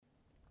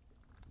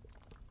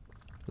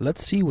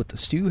Let's see what the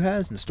stew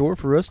has in store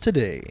for us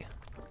today.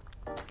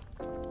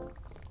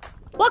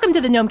 Welcome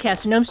to the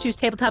GNOMECAST, Gnome Stew's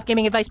tabletop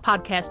gaming advice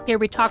podcast. Here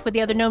we talk with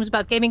the other gnomes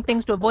about gaming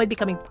things to avoid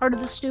becoming part of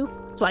the stew,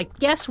 so I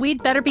guess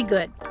we'd better be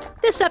good.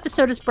 This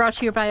episode is brought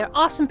to you by our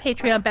awesome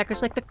Patreon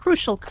backers like the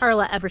crucial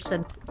Carla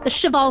Everson, the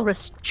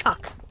chivalrous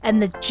Chuck,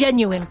 and the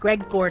genuine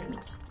Greg Gordon.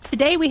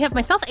 Today we have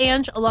myself,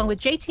 Ange, along with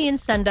JT and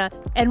Senda,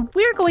 and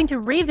we're going to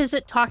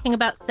revisit talking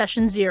about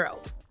Session Zero.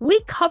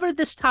 We covered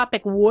this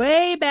topic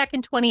way back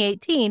in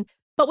 2018,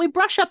 but we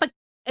brush up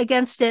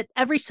against it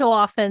every so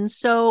often,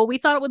 so we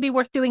thought it would be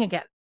worth doing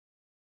again.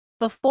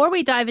 Before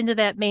we dive into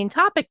that main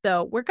topic,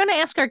 though, we're going to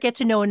ask our Get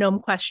to Know a Gnome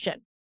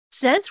question.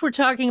 Since we're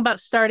talking about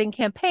starting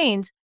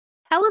campaigns,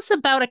 tell us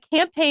about a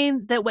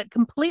campaign that went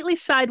completely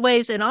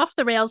sideways and off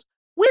the rails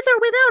with or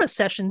without a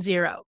Session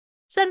Zero.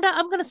 Senda,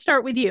 I'm going to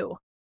start with you.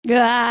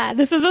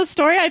 This is a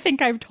story I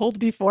think I've told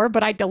before,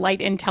 but I delight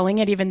in telling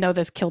it, even though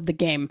this killed the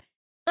game.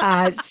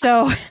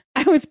 So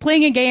I was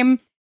playing a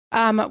game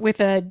with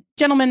a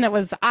gentleman that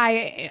was,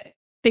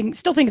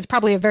 still think is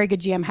probably a very good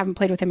GM. Haven't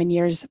played with him in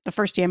years. The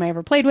first GM I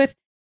ever played with.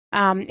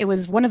 It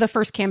was one of the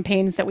first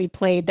campaigns that we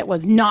played that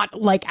was not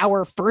like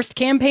our first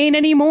campaign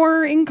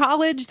anymore in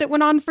college that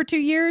went on for 2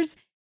 years.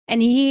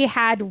 And he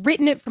had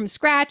written it from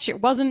scratch.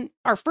 It wasn't,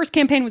 our first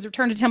campaign was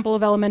Return to Temple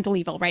of Elemental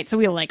Evil, right? So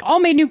we were like all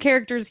made new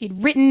characters.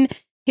 He'd written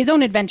his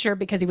own adventure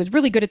because he was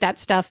really good at that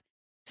stuff.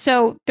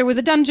 So there was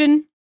a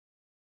dungeon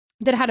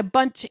that had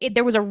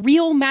there was a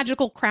real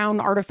magical crown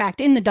artifact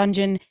in the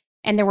dungeon,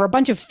 and there were a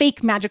bunch of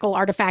fake magical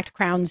artifact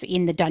crowns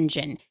in the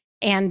dungeon.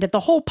 And the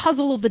whole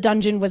puzzle of the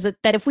dungeon was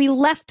that if we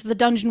left the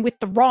dungeon with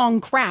the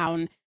wrong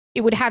crown, it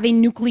would have a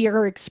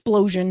nuclear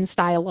explosion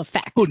style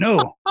effect. Oh,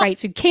 no. Right,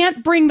 so you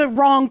can't bring the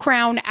wrong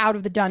crown out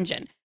of the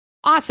dungeon.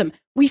 Awesome.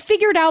 We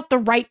figured out the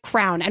right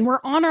crown, and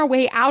we're on our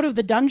way out of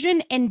the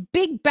dungeon, and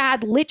Big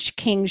Bad Lich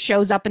King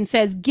shows up and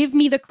says, "Give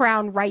me the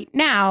crown right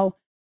now,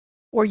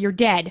 or you're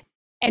dead."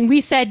 And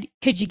we said,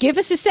 "Could you give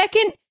us a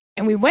second?"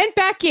 And we went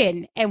back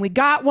in, and we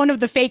got one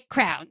of the fake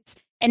crowns.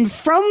 And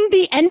from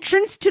the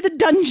entrance to the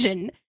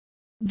dungeon,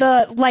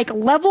 the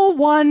level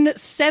 1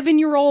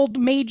 7-year-old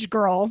mage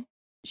girl,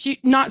 she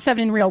not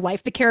 7 in real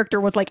life, the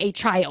character was like a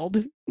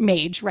child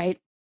mage, right?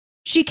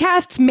 She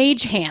casts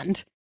Mage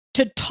Hand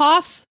to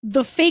toss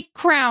the fake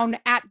crown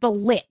at the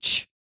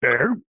Lich.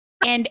 Fair.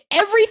 And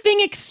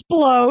everything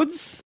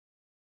explodes.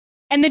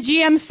 And the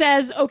GM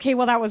says, "Okay,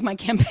 well, that was my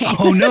campaign."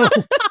 Oh, no.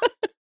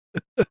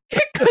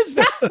 Because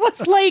that was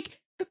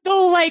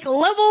the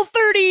level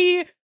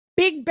 30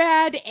 big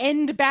bad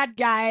end bad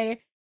guy.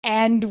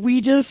 And we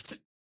just,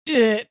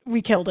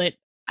 we killed it.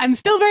 I'm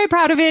still very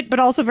proud of it, but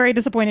also very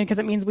disappointed because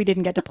it means we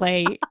didn't get to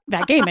play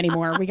that game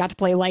anymore. We got to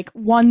play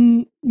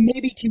 1,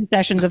 maybe 2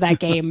 sessions of that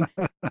game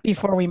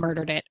before we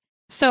murdered it.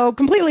 So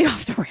completely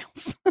off the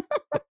rails.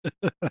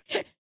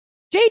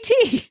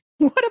 JT,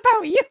 what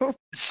about you?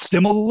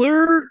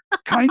 Similar,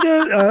 kind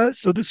of.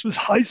 So this was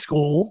high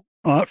school,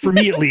 for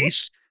me at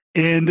least.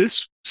 And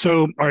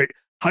all right,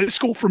 high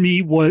school for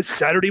me was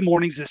Saturday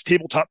mornings, this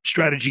tabletop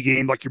strategy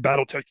game, like your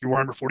Battletech, your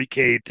Warhammer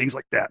 40K, things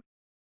like that.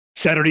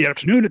 Saturday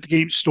afternoon at the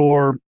game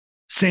store,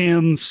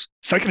 Sam's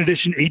second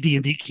edition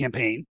AD&D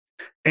campaign.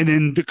 And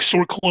then the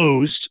store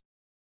closed,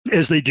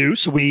 as they do.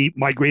 So we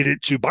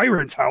migrated to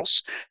Byron's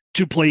house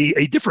to play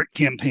a different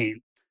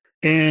campaign.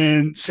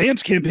 And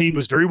Sam's campaign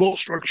was very well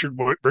structured,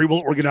 very well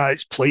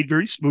organized, played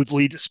very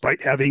smoothly,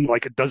 despite having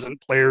a dozen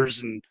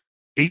players and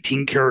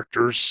 18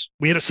 characters.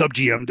 We had a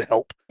sub-GM to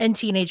help. And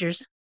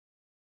teenagers.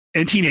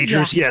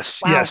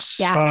 Yes, Wow. yes.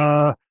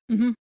 Yeah.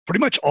 Pretty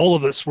much all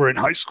of us were in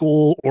high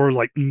school or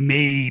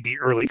maybe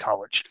early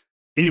college.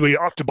 Anyway,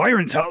 off to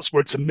Byron's house, where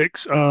it's a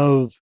mix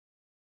of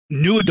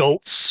new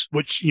adults,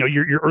 which,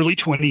 your early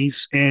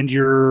 20s, and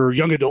your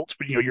young adults,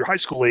 but, your high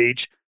school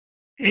age.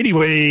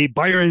 Anyway,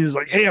 Byron is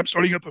like, "Hey, I'm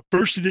starting up a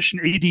first edition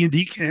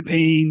AD&D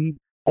campaign.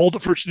 All the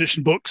first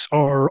edition books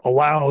are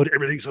allowed.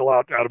 Everything's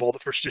allowed out of all the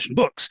first edition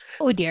books."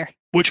 Oh, dear.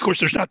 Which, of course,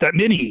 there's not that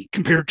many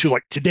compared to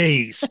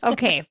today's.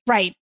 Okay,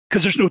 right.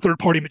 Because there's no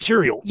third-party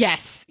material.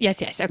 Yes.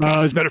 Okay. As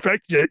a matter of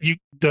fact,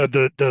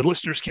 the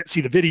listeners can't see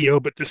the video,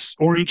 but this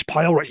orange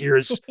pile right here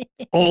is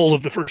all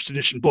of the first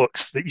edition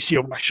books that you see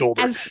over my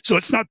shoulder. So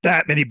it's not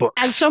that many books.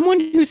 As someone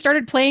who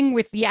started playing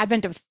with the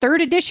advent of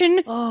third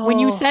edition, when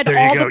you said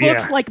all the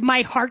books,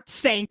 my heart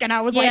sank, and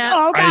I was like,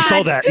 "Oh, God." I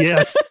saw that.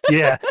 Yes,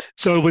 yeah.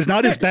 So it was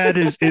not as bad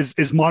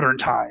as modern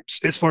times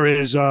as far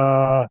as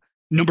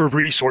number of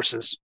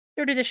resources.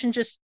 Third edition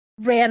just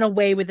ran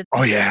away with it.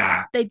 Oh,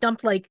 yeah. They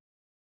dumped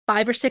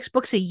 5 or 6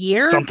 books a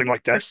year, something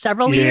like that, for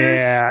several years.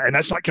 Yeah, and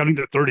that's not counting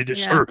the third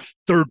edition or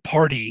third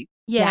party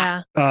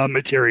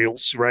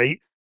materials, right?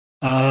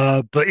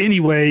 But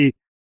anyway,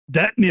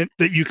 that meant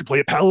that you could play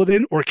a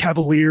paladin or a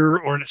cavalier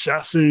or an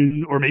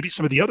assassin or maybe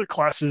some of the other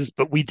classes,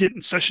 but we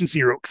didn't Session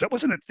Zero because that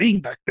wasn't a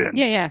thing back then.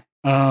 Yeah.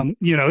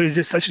 It's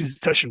just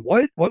session.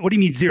 What do you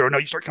mean 0? No,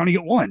 you start counting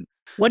at 1.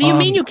 What do you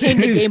mean you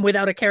came to game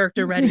without a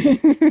character ready?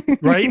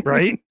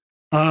 Right.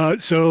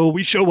 So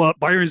we show up.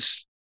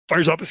 Byron's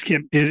fires up his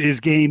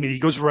game, and he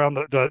goes around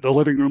the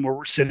living room where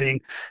we're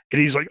sitting, and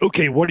he's like,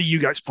 "Okay, what are you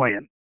guys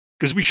playing?"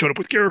 because we showed up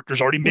with characters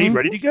already made,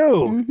 ready to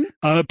go.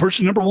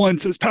 Person number 1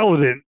 says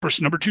Paladin.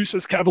 Person number 2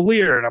 says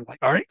Cavalier. And I'm like,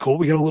 all right, cool.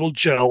 We got a little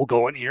gel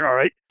going here. All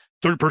right.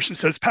 Third person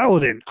says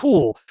Paladin.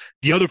 Cool.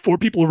 The other 4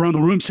 people around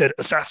the room said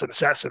Assassin,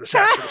 Assassin,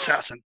 Assassin,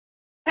 Assassin.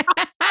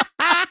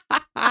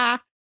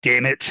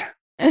 Damn it.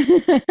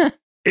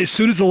 As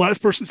soon as the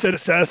last person said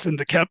Assassin,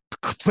 the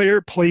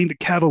player playing the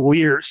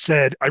Cavalier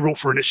said, I roll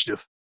for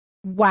initiative.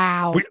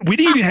 Wow. We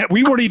didn't even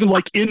we weren't even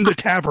like in the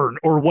tavern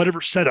or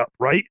whatever setup,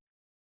 right?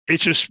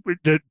 It's just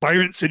that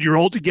Byron said, you're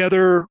all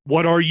together.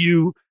 What are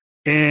you?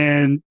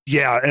 And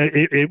yeah,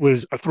 it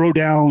was a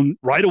throwdown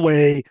right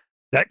away.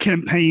 That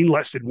campaign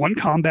lasted 1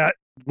 combat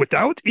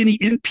without any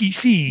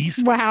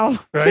NPCs. Wow.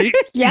 Right?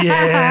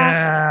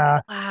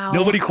 Yeah. Wow.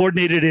 Nobody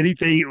coordinated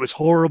anything. It was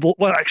horrible.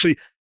 Well, actually,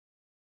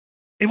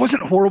 it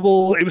wasn't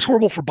horrible. It was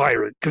horrible for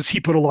Byron because he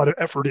put a lot of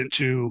effort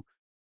into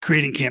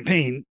creating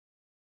campaign.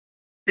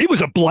 It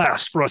was a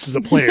blast for us as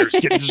a players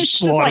getting to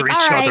slaughter like,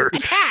 each all right, other.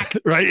 attack.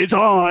 Right? It's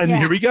on. Yeah.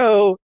 Here we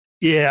go.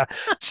 Yeah.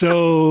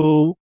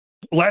 So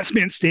last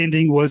man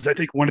standing was, I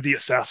think, one of the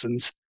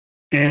assassins.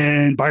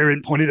 And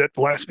Byron pointed at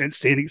the last man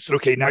standing and said,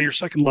 okay, now you're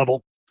second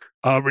level.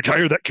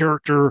 Retire that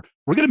character.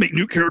 We're going to make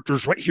new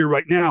characters right here,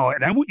 right now.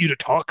 And I want you to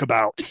talk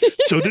about.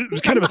 So this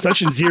was kind of a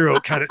session 0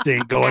 kind of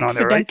thing going on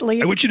there, right?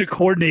 I want you to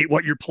coordinate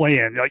what you're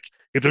playing. Like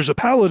if there's a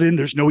paladin,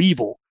 there's no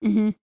evil.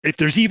 If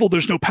there's evil,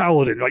 there's no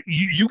paladin. Like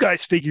you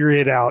guys figure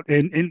it out.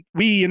 And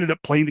we ended up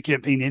playing the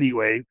campaign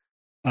anyway.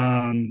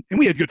 And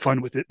we had good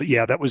fun with it. But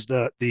yeah, that was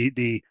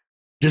the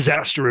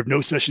disaster of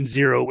no session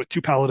 0 with 2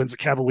 paladins, a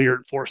cavalier,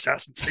 and 4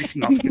 assassins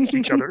facing off against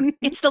each other.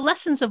 It's the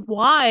lessons of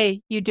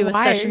why you do it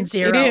session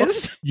 0.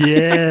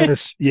 It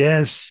is.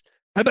 Yes.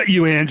 How about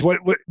you, Ange?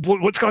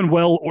 What's gone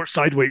well or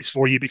sideways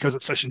for you because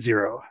of session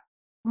 0?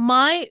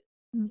 My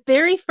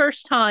very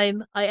first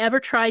time I ever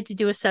tried to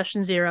do a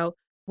session 0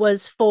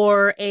 was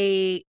for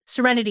a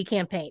Serenity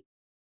campaign,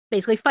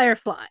 basically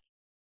Firefly.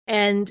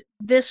 And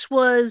this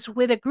was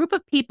with a group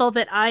of people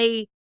that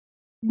I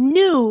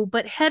knew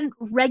but hadn't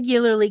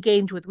regularly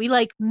gamed with. We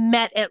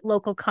met at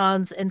local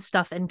cons and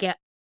stuff and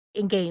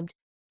gamed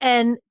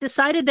and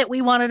decided that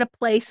we wanted to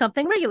play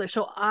something regular.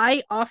 So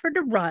I offered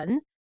to run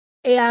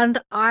and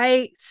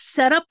I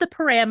set up the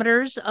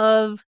parameters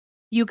of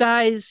you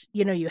guys,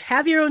 you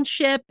have your own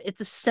ship. It's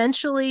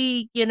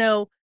essentially,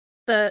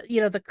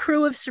 the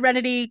crew of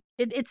Serenity.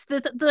 It's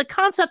the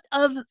concept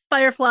of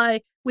Firefly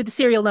with the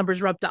serial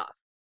numbers rubbed off.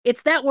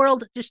 It's that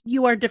world, just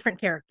you are different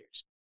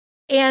characters.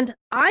 And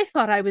I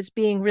thought I was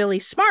being really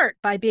smart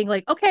by being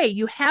like, okay,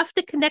 you have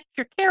to connect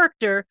your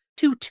character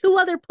to 2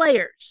 other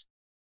players.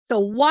 So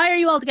why are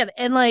you all together?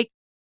 And they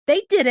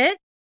did it.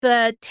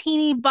 The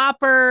teeny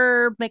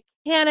bopper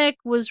mechanic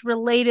was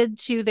related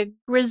to the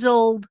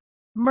grizzled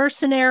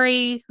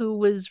mercenary who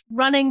was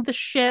running the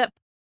ship.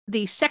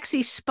 The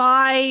sexy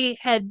spy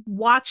had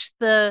watched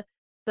the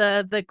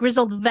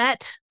grizzled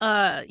vet,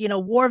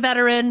 war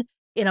veteran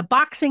in a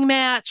boxing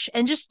match.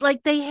 And just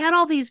they had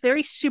all these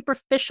very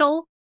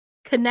superficial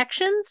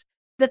connections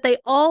that they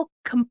all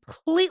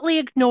completely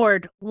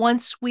ignored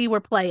once we were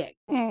playing.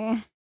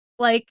 None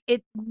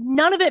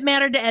of it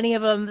mattered to any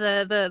of them.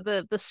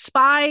 The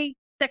spy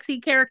sexy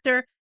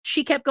character,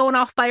 she kept going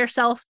off by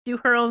herself, do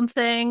her own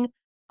thing.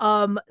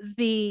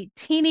 The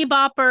teeny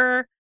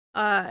bopper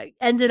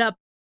ended up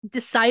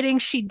deciding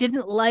she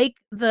didn't like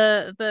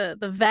the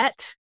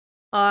vet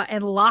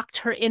and locked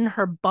her in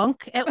her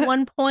bunk at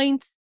one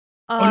point.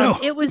 Oh no.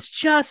 It was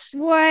just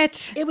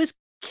what? It was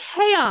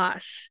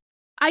chaos.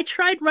 I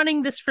tried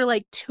running this for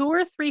 2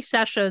 or 3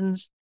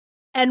 sessions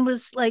and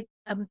was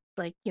I'm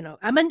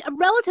a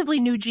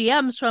relatively new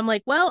GM, so I'm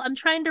I'm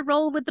trying to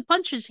roll with the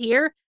punches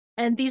here,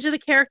 and these are the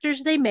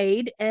characters they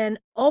made, and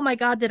oh my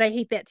god, did I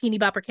hate that teeny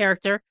bopper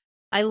character.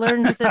 I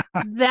learned that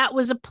that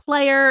was a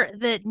player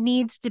that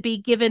needs to be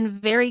given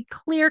very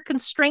clear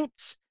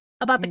constraints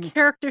about the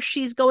character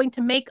she's going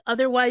to make,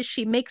 otherwise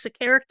she makes a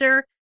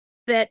character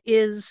that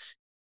is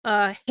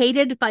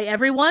hated by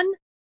everyone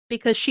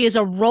because she is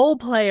a role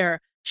player.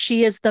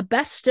 She is the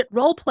best at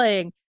role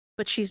playing,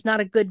 but she's not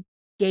a good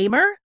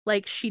gamer.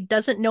 She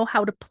doesn't know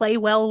how to play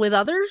well with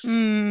others. So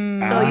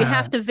you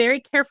have to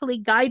very carefully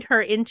guide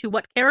her into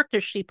what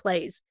character she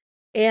plays.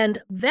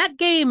 And that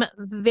game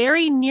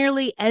very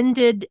nearly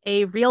ended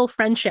a real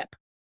friendship.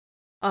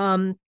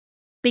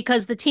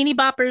 Because the teeny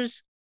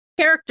bopper's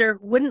character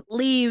wouldn't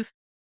leave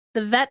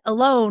the vet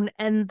alone,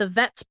 and the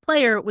vet's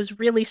player was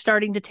really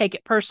starting to take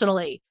it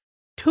personally.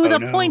 To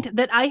the point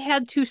that I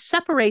had to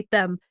separate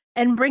them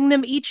and bring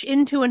them each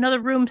into another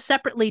room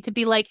separately to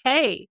be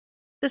hey,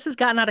 this has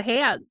gotten out of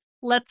hand.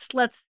 Let's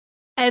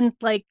and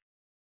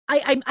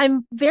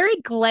I'm very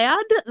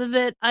glad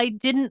that I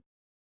didn't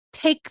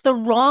take the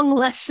wrong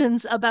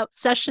lessons about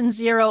session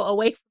 0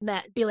 away from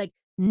that. Be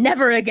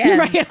never again.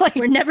 Right,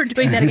 we're never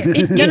doing that again.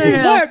 It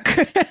didn't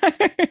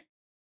work.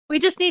 We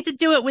just need to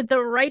do it with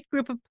the right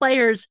group of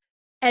players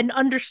and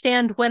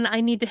understand when I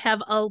need to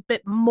have a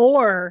bit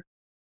more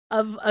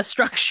of a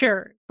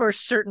structure for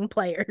certain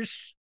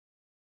players.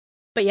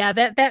 But yeah,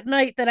 that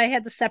night that I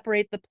had to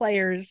separate the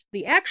players,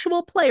 the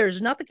actual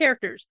players, not the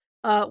characters,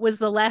 was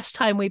the last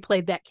time we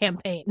played that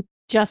campaign.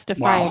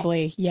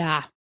 Justifiably,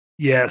 yeah.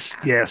 Yes,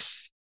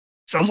 yes.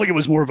 Sounds like it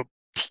was more of a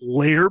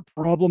player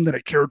problem than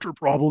a character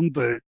problem,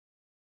 but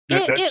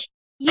that's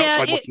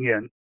outside looking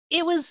in.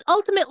 It was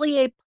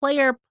ultimately a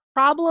player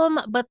problem,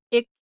 but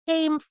it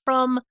came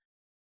from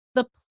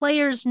the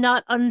players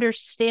not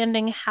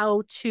understanding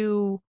how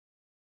to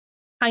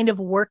kind of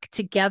work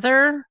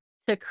together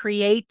to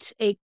create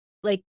a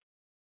like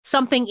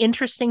something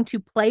interesting to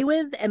play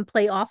with and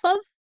play off of.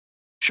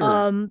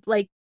 Sure.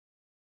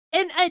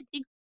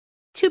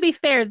 To be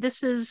fair,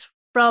 this is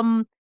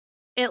from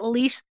at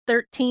least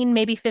 13,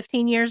 maybe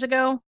 15 years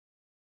ago.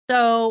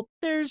 So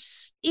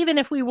there's, even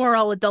if we were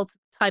all adults at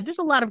the time, there's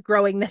a lot of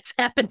growing that's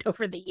happened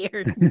over the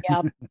years.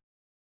 Yep.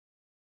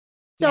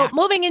 So Yeah.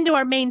 moving into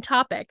our main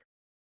topic,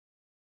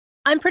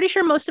 I'm pretty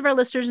sure most of our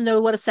listeners know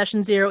what a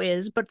session zero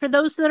is, but for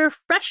those that are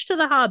fresh to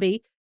the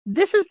hobby,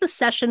 this is the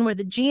session where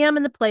the GM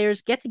and the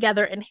players get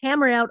together and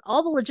hammer out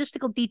all the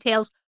logistical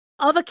details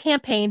of a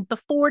campaign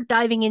before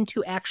diving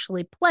into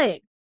actually playing.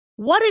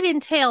 What it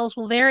entails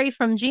will vary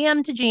from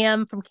GM to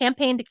GM, from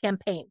campaign to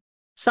campaign.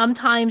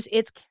 Sometimes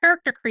it's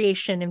character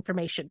creation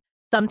information.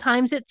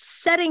 Sometimes it's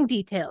setting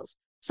details.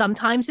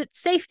 Sometimes it's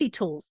safety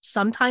tools.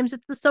 Sometimes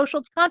it's the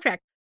social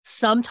contract.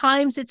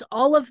 Sometimes it's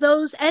all of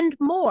those and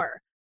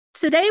more.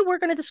 Today, we're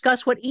going to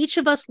discuss what each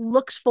of us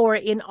looks for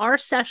in our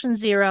session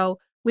zero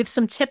with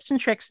some tips and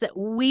tricks that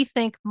we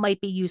think might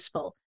be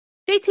useful.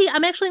 JT,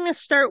 I'm actually going to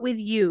start with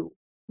you.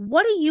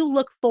 What do you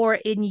look for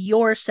in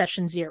your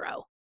session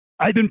zero?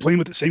 I've been playing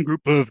with the same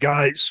group of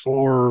guys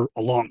for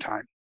a long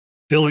time.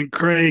 Bill and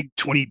Craig,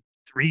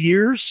 23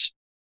 years.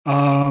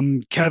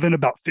 Kevin,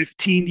 about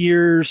 15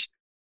 years.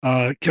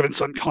 Kevin's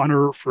son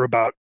Connor for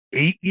about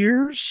 8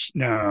 years.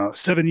 No,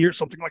 7 years,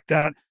 something like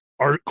that.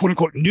 Our quote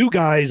unquote new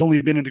guy has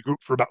only been in the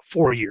group for about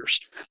 4 years.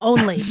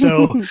 Only.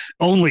 So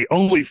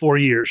only 4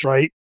 years,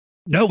 right?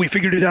 No, we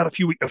figured it out a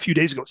few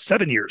days ago.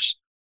 7 years.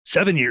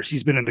 7 years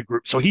he's been in the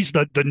group. So he's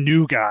the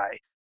new guy,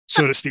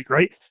 so to speak,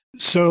 right?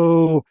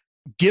 So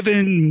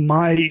given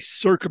my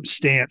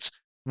circumstance,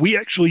 we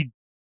actually,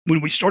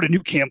 when we start a new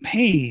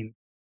campaign,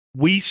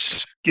 we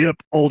skip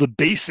all the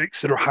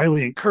basics that are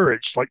highly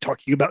encouraged, like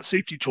talking about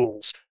safety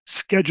tools,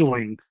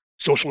 scheduling,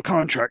 social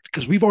contract,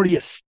 because we've already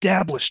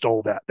established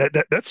all that.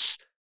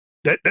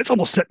 That's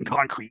almost set in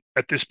concrete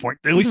at this point.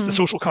 At least the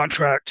social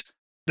contract,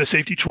 the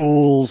safety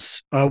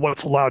tools,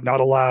 what's allowed, not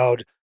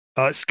allowed.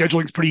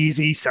 Scheduling's pretty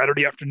easy,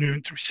 Saturday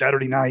afternoon through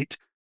Saturday night.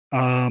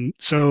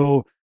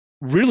 So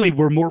really,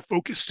 we're more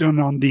focused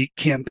on the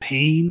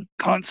campaign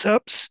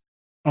concepts.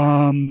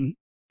 And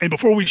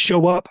before we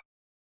show up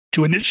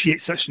to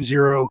initiate session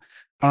zero,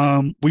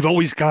 we've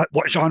always got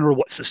what genre,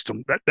 what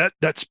system.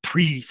 That's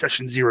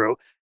pre-session zero.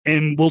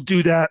 And we'll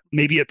do that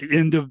maybe at the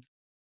end of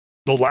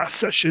the last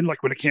session,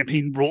 like when a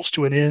campaign rolls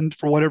to an end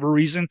for whatever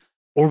reason,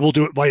 or we'll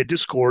do it via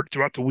Discord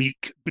throughout the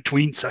week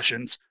between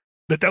sessions.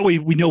 But that way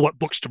we know what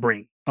books to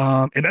bring.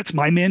 And that's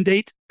my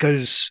mandate,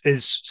 because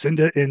as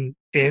Cinda and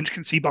Ange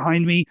can see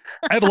behind me,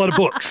 I have a lot of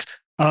books.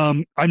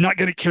 I'm not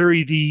going to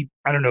carry the,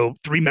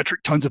 3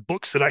 metric tons of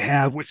books that I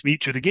have with me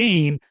to the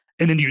game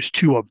and then use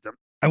 2 of them.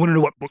 I want to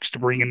know what books to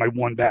bring in my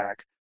one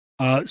bag.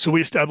 So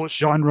we establish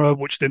genre,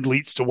 which then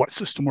leads to what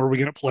system are we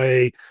going to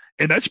play.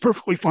 And that's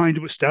perfectly fine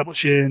to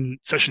establish in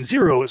session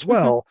zero as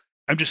well.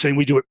 I'm just saying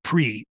we do it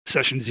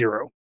pre-session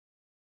zero.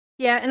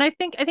 Yeah, and I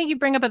think you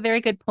bring up a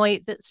very good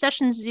point that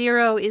session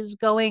zero is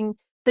going,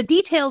 the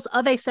details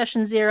of a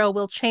session zero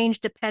will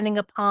change depending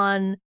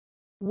upon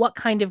what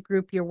kind of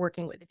group you're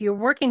working with. If you're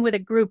working with a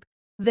group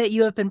that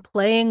you have been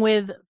playing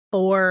with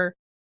for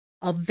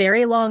a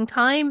very long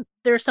time,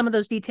 there are some of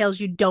those details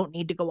you don't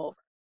need to go over.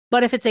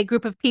 But if it's a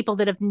group of people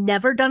that have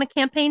never done a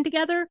campaign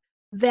together,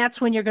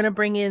 that's when you're going to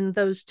bring in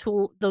those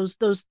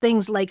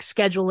things like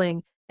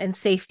scheduling and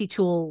safety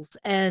tools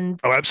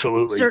and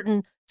absolutely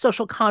certain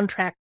social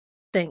contract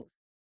things.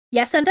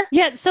 Yes, Enda?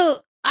 Yeah, so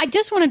I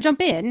just want to jump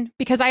in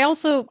because I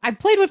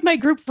played with my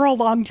group for a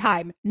long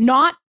time,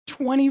 not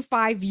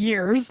 25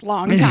 years,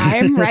 long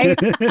time, right?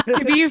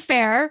 To be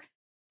fair,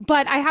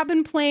 but I have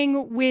been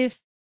playing with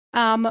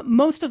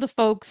most of the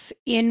folks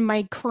in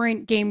my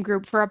current game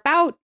group for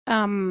about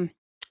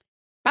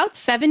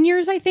 7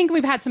 years, I think.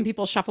 We've had some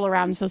people shuffle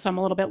around, so some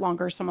a little bit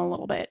longer, some a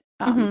little bit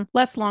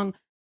less long.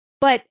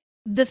 But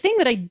the thing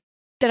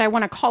that I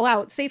want to call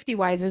out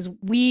safety-wise is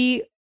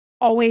we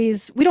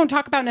don't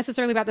talk about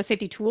necessarily about the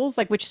safety tools,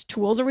 like which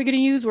tools are we going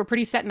to use? We're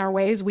pretty set in our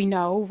ways. We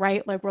know,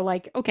 right? Like we're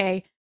like,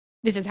 okay,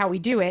 this is how we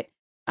do it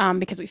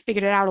because we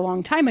figured it out a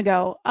long time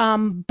ago.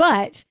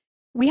 But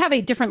we have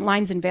a different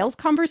lines and veils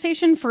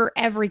conversation for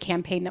every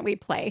campaign that we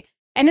play.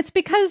 And it's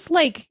because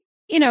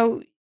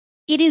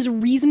it is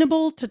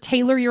reasonable to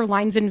tailor your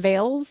lines and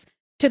veils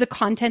to the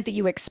content that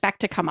you expect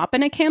to come up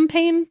in a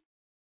campaign.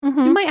 You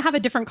might have a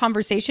different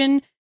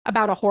conversation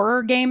about a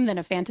horror game than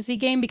a fantasy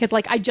game because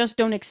I just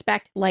don't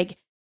expect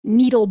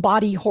needle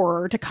body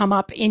horror to come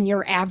up in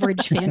your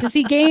average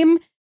fantasy game.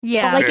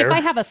 Yeah. But if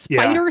I have a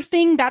spider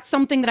thing, that's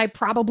something that I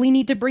probably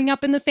need to bring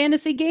up in the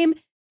fantasy game.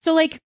 So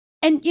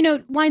And,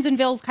 lines and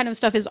veils kind of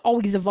stuff is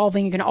always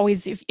evolving. You can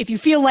always, if you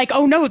feel like,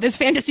 oh no, this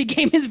fantasy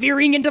game is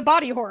veering into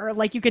body horror,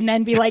 like you can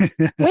then be like,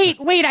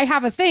 wait, I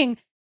have a thing.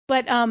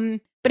 But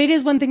it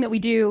is one thing that we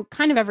do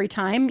kind of every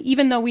time,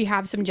 even though we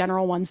have some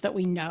general ones that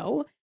we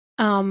know.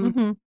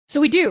 So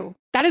we do.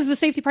 That is the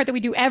safety part that we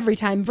do every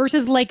time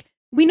versus like,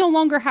 we no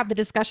longer have the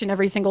discussion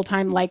every single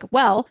time, like,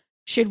 well,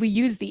 should we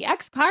use the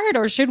X card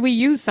or should we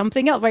use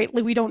something else, right?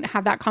 Like, we don't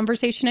have that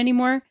conversation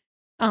anymore.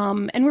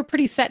 And we're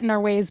pretty set in our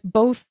ways,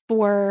 both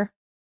for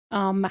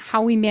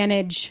how we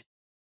manage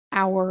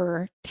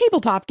our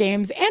tabletop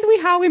games and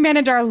how we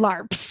manage our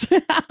LARPs.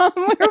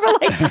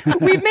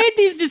 We've made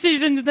these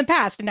decisions in the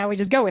past and now we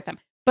just go with them.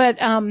 But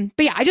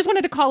yeah, I just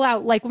wanted to call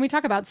out, like, when we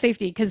talk about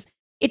safety, because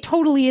it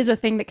totally is a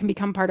thing that can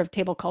become part of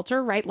table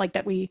culture, right? Like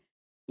that we,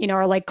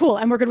 are like, cool,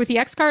 and we're good with the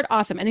X card,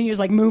 awesome. And then you just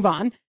like move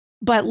on.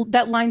 But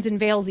that lines and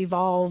veils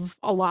evolve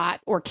a lot,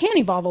 or can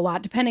evolve a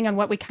lot, depending on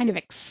what we kind of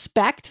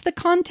expect the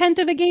content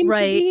of a game to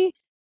be.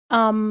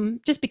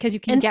 Just because you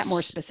can get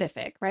more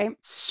specific, right?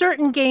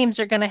 Certain games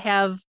are going to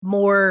have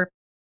more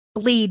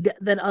bleed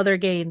than other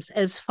games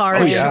as far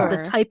as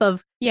the type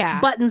of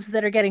buttons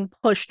that are getting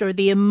pushed or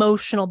the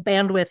emotional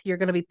bandwidth you're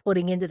going to be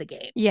putting into the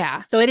game.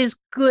 Yeah. So it is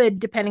good,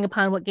 depending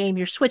upon what game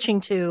you're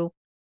switching to,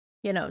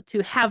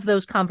 to have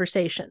those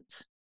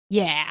conversations.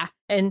 Yeah.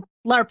 And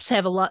LARPs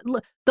have a lot.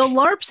 The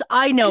LARPs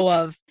I know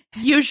of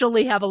usual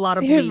have a lot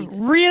of bleed.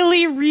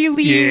 Really,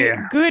 really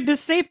good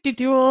safety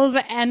tools.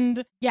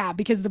 And yeah,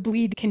 because the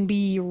bleed can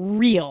be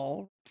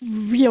real.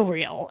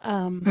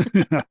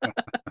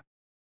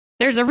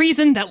 There's a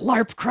reason that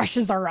LARP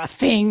crushes are a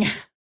thing.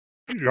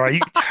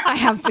 Right. I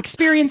have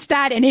experienced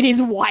that and it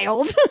is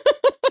wild.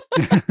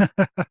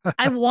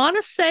 I want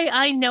to say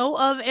I know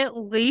of at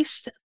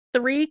least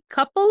 3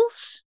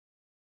 couples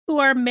who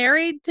are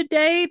married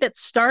today that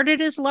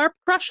started as LARP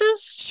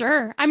crushes.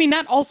 Sure. I mean,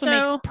 that also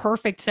makes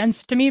perfect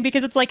sense to me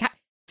because it's like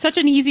such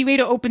an easy way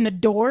to open the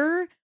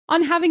door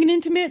on having an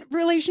intimate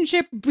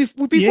relationship.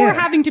 Before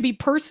having to be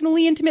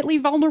personally intimately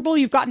vulnerable,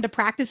 you've gotten to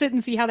practice it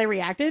and see how they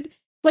reacted.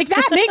 Like,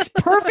 that makes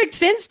perfect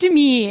sense to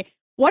me.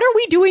 What are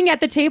we doing at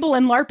the table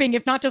and LARPing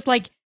if not just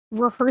like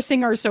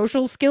rehearsing our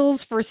social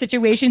skills for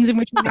situations in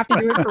which we have to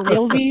do it for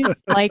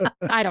realsies? Like,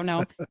 I don't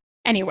know.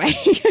 Anyway.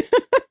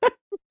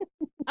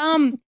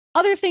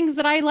 Other things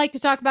that I like to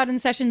talk about in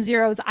session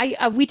zeros,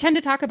 we tend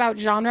to talk about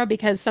genre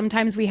because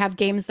sometimes we have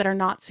games that are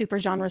not super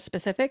genre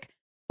specific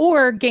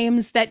or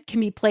games that can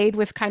be played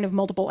with kind of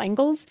multiple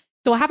angles.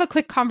 So I'll have a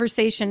quick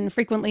conversation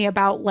frequently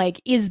about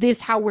like, is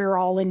this how we're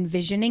all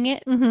envisioning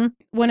it? Mm-hmm.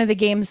 One of the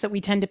games that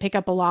we tend to pick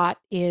up a lot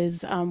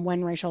is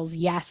When Rachel's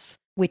Yes,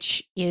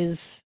 which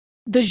is,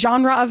 the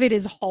genre of it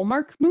is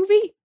Hallmark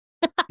movie.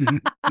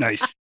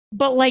 Nice.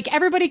 But like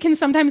everybody can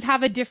sometimes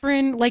have a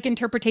different like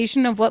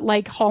interpretation of what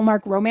like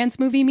Hallmark romance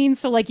movie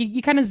means. So like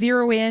you kind of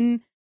zero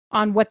in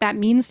on what that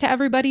means to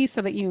everybody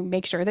so that you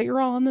make sure that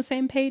you're all on the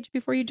same page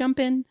before you jump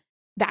in.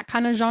 That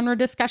kind of genre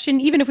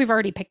discussion, even if we've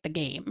already picked the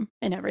game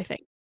and everything.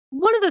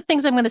 One of the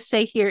things I'm going to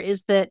say here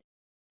is that,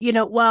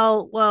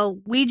 while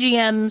we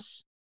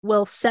GMs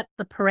will set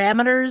the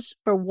parameters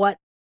for what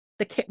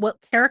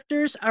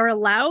characters are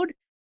allowed,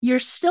 you're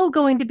still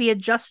going to be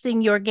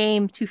adjusting your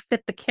game to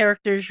fit the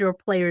characters your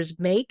players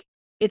make.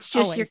 It's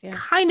just you're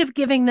kind of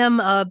giving them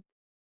a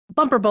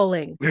bumper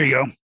bowling. There you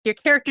go. Your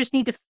characters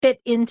need to fit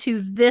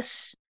into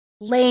this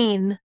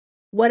lane.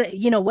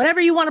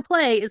 Whatever you want to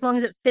play, as long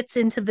as it fits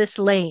into this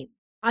lane.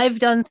 I've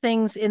done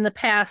things in the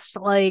past,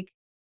 like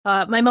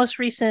my most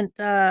recent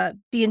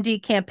D&D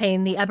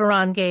campaign, the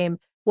Eberron game,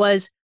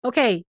 was,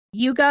 okay,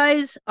 you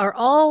guys are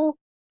all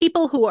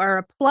people who are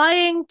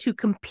applying to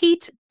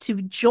compete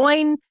to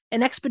join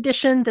an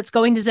expedition that's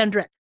going to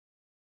Zendrick.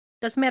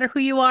 Doesn't matter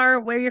who you are,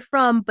 where you're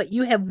from, but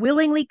you have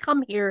willingly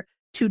come here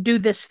to do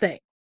this thing.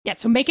 Yeah,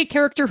 so make a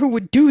character who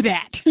would do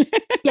that.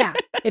 Yeah,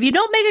 if you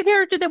don't make a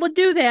character that would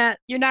do that,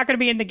 you're not going to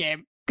be in the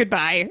game.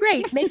 Goodbye.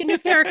 Great, make a new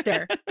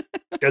character.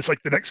 That's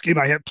like the next game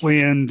I have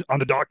planned on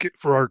the docket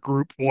for our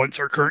group once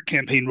our current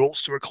campaign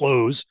rolls to a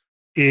close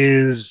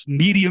is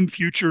medium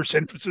future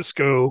San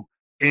Francisco,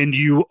 and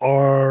you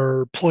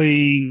are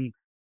playing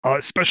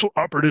special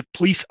operative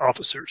police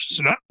officers.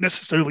 So not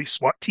necessarily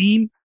SWAT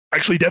team.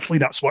 Actually, definitely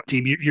not SWAT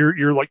team.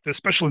 You're like the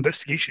special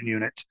investigation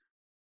unit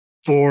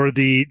for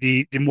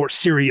the more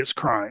serious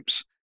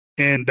crimes.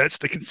 And that's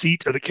the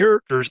conceit of the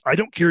characters. I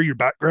don't care your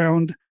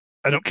background.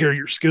 I don't care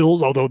your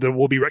skills, although there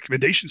will be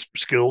recommendations for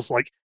skills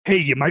like, hey,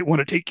 you might want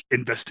to take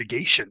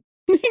investigation.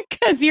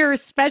 Because you're a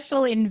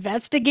special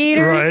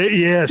investigator. Right,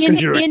 yes.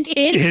 Hint,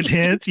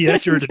 hint.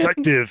 Yes, you're a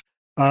detective.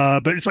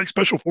 But it's like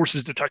special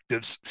forces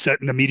detectives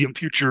set in a medium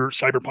future,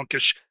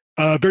 cyberpunkish,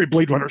 very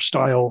Blade Runner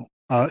style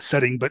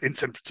setting, but in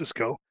San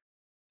Francisco.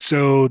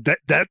 So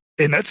that's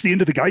the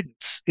end of the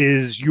guidance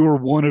is you're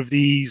one of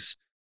these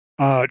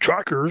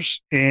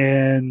trackers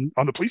and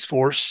on the police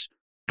force,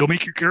 go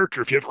make your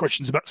character. If you have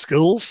questions about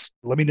skills,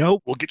 let me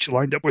know. We'll get you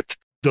lined up with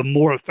the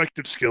more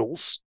effective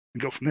skills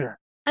and go from there.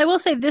 I will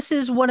say this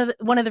is one of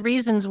the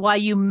reasons why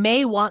you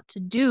may want to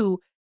do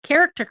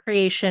character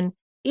creation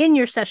in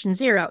your session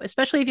zero,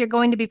 especially if you're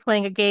going to be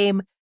playing a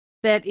game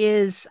that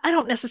is, I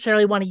don't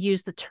necessarily want to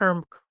use the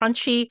term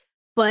crunchy,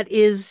 but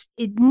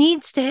it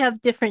needs to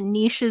have different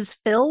niches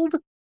filled.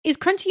 Is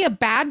crunchy a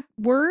bad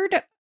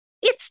word?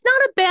 It's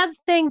not a bad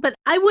thing, but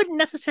I wouldn't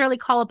necessarily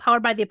call a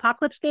Powered by the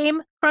Apocalypse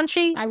game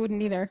crunchy. I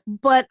wouldn't either.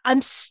 But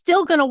I'm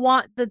still going to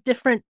want the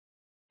different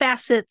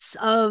facets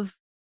of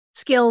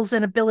skills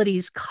and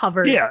abilities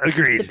covered. Yeah,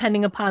 agreed.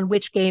 Depending upon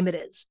which game it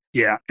is.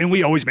 Yeah, and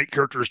we always make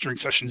characters during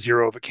session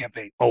 0 of a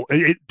campaign.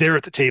 They're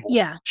at the table.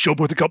 Yeah. Show up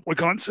with a couple of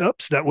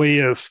concepts. That way,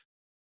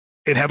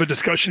 and have a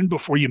discussion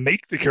before you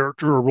make the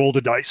character or roll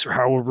the dice or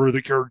however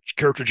the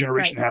character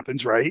generation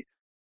happens, right?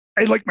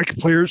 I'd like my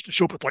players to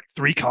show up with like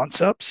 3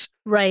 concepts.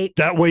 Right.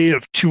 That way,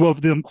 if 2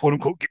 of them, quote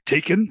unquote, get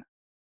taken,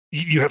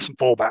 you have some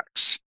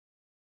fallbacks.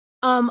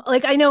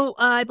 Like I know,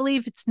 I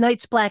believe it's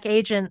Night's Black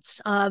Agents,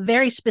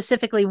 very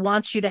specifically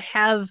wants you to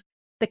have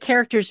the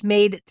characters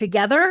made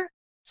together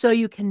so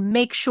you can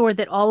make sure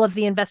that all of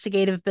the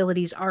investigative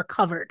abilities are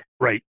covered.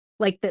 Right.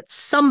 Like that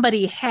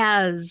somebody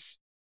has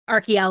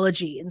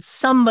archaeology and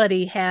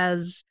somebody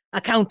has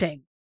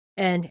accounting.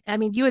 And I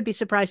mean, you would be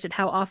surprised at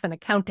how often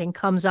accounting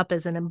comes up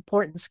as an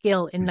important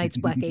skill in Night's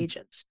Black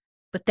Agents.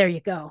 But there you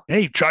go.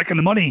 Hey, tracking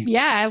the money.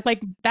 Yeah,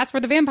 like that's where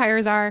the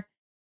vampires are.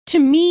 To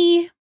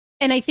me,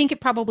 and I think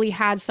it probably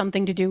has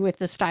something to do with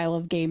the style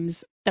of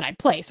games that I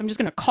play. So I'm just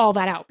going to call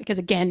that out because,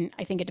 again,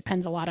 I think it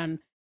depends a lot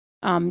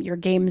on your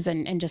games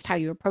and just how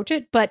you approach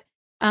it. But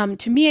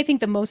to me, I think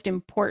the most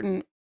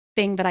important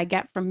thing that I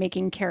get from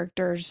making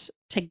characters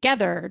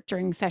together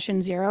during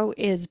session 0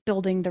 is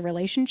building the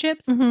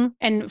relationships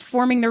and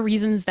forming the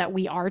reasons that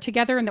we are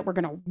together and that we're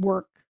going to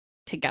work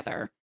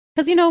together.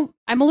 Because,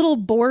 I'm a little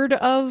bored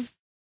of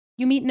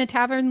you meet in a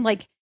tavern,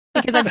 like,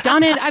 because I've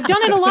done it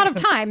a lot of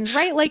times,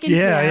 right? Like,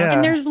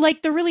 and there's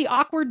like the really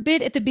awkward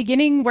bit at the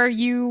beginning where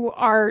you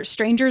are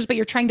strangers, but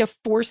you're trying to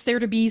force there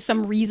to be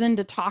some reason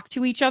to talk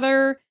to each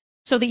other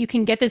so that you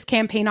can get this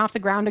campaign off the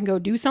ground and go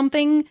do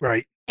something.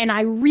 Right. And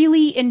I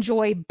really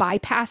enjoy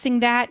bypassing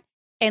that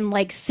and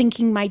like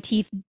sinking my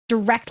teeth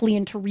directly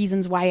into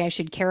reasons why I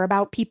should care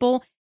about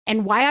people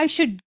and why I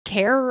should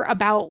care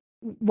about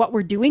what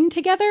we're doing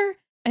together.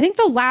 I think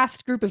the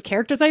last group of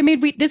characters I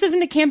made, this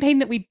isn't a campaign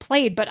that we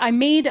played, but I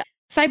made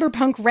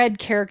Cyberpunk Red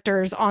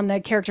characters on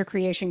the character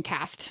creation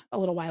cast a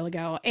little while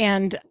ago.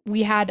 And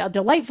we had a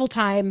delightful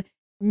time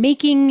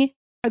making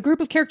a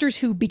group of characters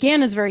who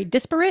began as very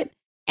disparate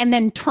and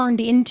then turned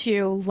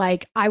into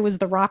like, I was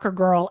the rocker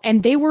girl.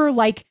 And they were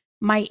like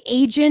my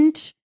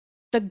agent,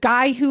 the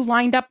guy who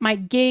lined up my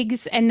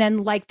gigs, and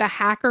then like the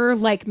hacker,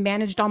 like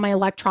managed all my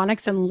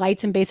electronics and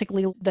lights and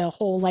basically the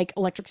whole like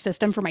electric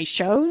system for my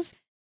shows.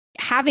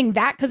 Having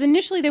that, because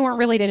initially they weren't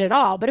related at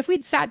all. But if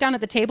we'd sat down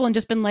at the table and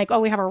just been like, oh,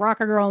 we have a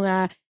rocker girl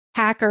and a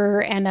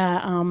hacker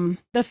and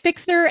the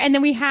fixer, and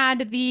then we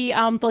had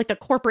the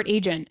corporate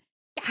agent,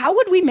 how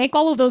would we make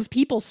all of those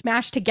people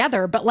smash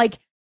together? But like,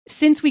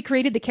 since we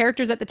created the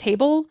characters at the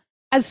table,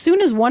 as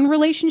soon as one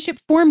relationship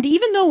formed,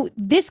 even though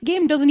this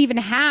game doesn't even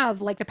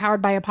have like the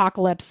Powered by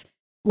Apocalypse,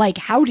 like,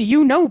 how do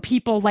you know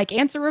people, like,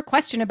 answer a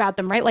question about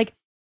them, right? Like,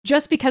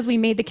 just because we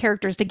made the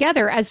characters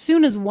together, as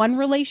soon as one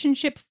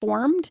relationship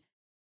formed,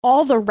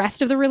 all the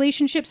rest of the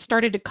relationships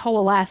started to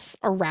coalesce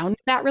around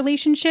that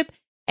relationship.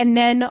 And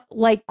then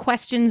like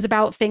questions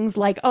about things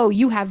like, oh,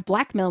 you have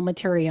blackmail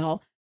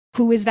material.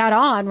 Who is that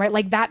on? Right?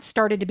 Like that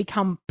started to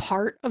become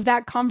part of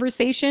that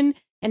conversation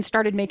and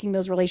started making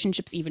those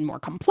relationships even more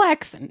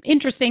complex and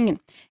interesting. And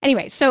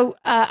anyway, so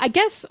I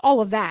guess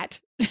all of that,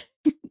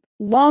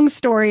 long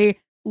story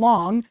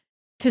long,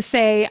 to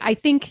say, I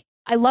think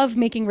I love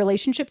making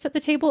relationships at the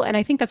table. And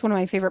I think that's one of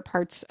my favorite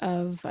parts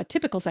of a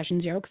typical session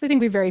 0, because I think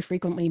we very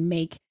frequently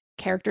make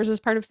characters as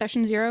part of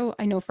session 0.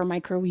 I know for my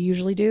crew, we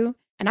usually do.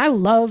 And I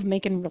love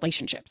making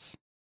relationships.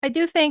 I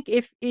do think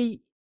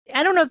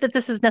I don't know if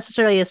this is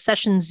necessarily a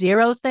session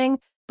 0 thing,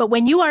 but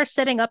when you are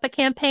setting up a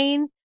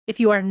campaign, if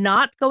you are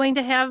not going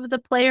to have the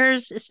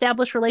players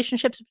establish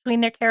relationships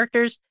between their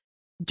characters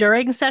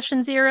during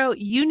session 0,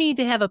 you need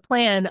to have a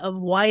plan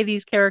of why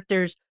these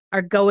characters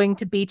are going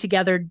to be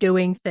together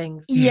doing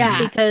things.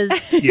 Yeah. Because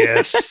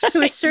yes,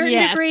 to a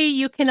certain degree,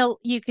 you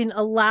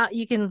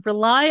can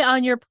rely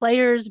on your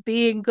players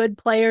being good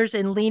players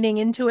and leaning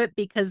into it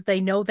because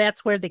they know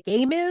that's where the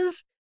game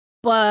is,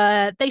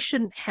 but they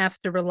shouldn't have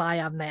to rely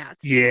on that.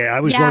 Yeah, I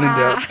was running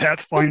the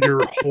Pathfinder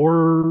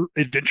horror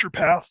adventure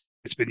path.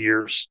 It's been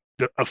years.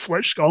 A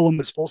flesh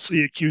golem is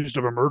falsely accused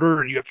of a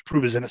murder and you have to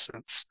prove his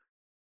innocence.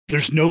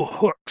 There's no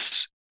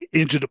hooks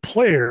into the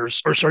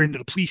players, or sorry, into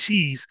the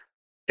PCs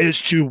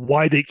as to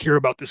why they care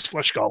about this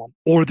flesh golem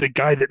or the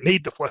guy that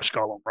made the flesh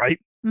golem, right?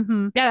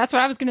 Mm-hmm. Yeah, that's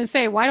what I was going to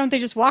say. Why don't they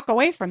just walk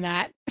away from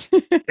that?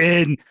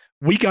 And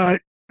we got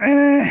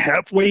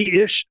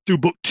halfway-ish through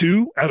book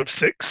 2 out of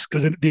 6,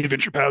 because the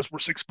adventure paths were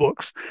 6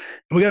 books.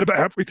 And we got about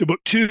halfway through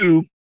book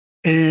 2,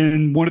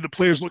 and one of the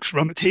players looks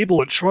around the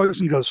table and shrugs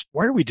and goes,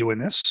 "Why are we doing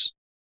this?"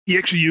 He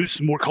actually used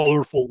some more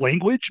colorful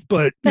language,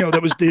 but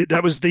that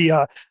was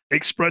the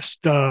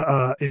expressed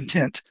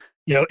intent.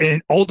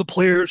 And all the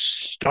players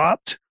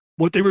stopped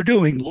what they were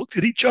doing, looked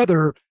at each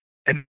other,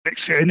 and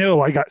next thing I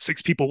know, I got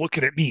 6 people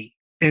looking at me.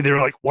 And they were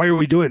like, why are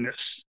we doing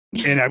this?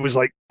 And I was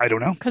like, I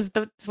don't know. Because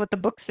that's what the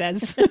book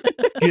says.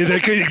 Yeah,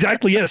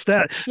 exactly. Yes,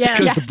 that. Yeah.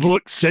 Because the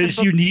book says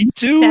book you need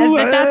to. Says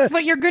that that's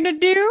what you're going to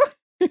do.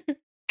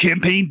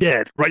 Campaign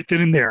dead right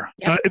then and there.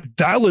 Yep.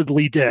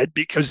 Validly dead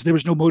because there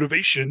was no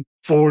motivation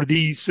for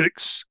these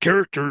 6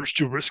 characters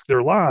to risk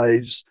their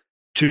lives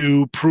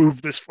to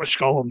prove this flesh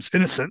golem's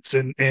innocence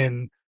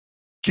and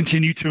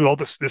continue through all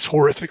this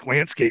horrific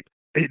landscape.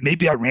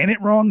 Maybe I ran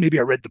it wrong. Maybe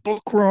I read the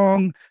book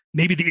wrong.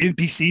 Maybe the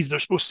NPCs they're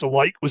supposed to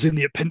like was in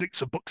the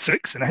appendix of book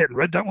 6 and I hadn't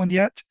read that one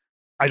yet.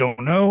 I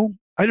don't know.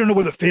 I don't know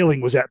where the failing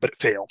was at, but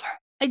it failed.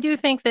 I do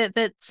think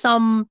that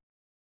some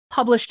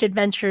published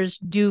adventures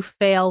do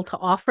fail to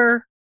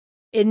offer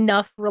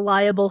enough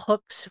reliable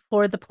hooks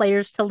for the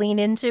players to lean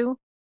into.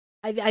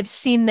 I've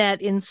seen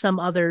that in some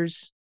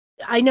others.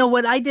 I know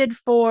what I did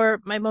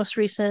for my most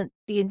recent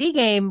D&D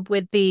game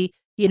with the,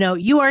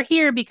 you are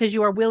here because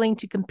you are willing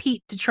to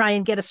compete to try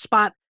and get a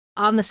spot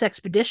on this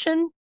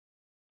expedition.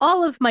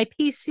 All of my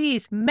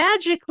PCs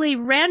magically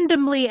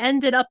randomly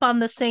ended up on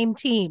the same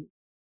team.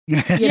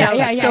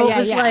 Yeah. So it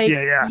was like,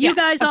 you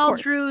guys all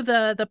course. drew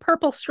the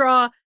purple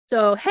straw.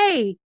 So,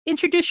 hey,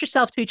 introduce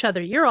yourself to each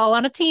other. You're all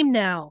on a team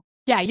now.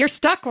 Yeah, you're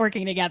stuck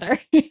working together.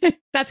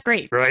 That's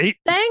great. Right?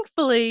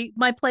 Thankfully,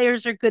 my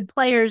players are good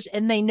players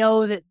and they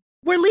know that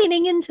we're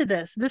leaning into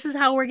this. This is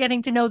how we're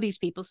getting to know these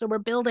people. So we're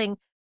building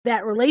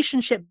that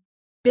relationship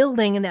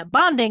building and that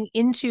bonding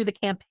into the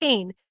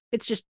campaign.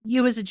 It's just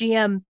you as a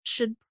GM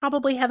should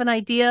probably have an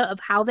idea of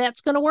how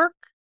that's going to work.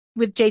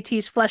 With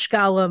JT's flesh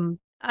golem,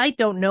 I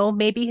don't know.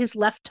 Maybe his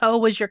left toe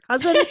was your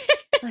cousin?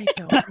 I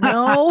don't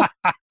know.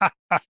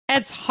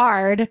 It's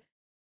hard.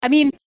 I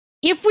mean,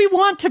 if we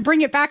want to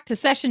bring it back to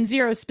session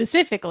 0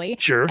 specifically,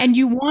 Sure. and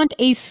you want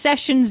a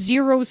session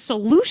 0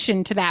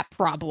 solution to that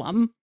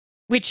problem,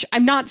 which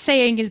I'm not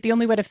saying is the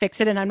only way to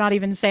fix it, and I'm not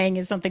even saying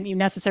is something that you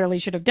necessarily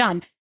should have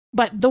done,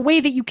 but the way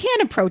that you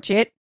can approach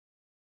it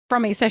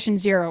from a session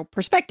 0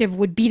 perspective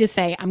would be to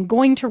say, I'm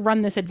going to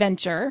run this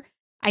adventure.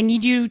 I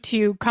need you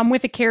to come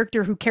with a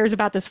character who cares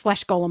about this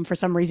flesh golem for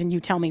some reason. You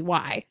tell me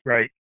why.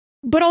 Right.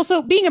 But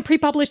also, being a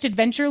pre-published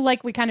adventure,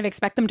 like, we kind of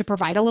expect them to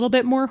provide a little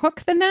bit more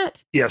hook than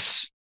that.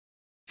 Yes.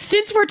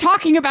 Since we're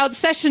talking about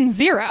session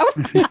 0,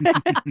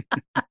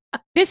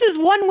 this is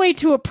one way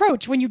to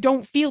approach when you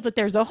don't feel that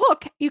there's a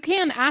hook. You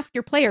can ask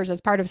your players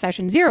as part of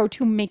session 0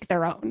 to make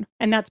their own,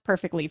 and that's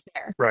perfectly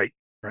fair. Right.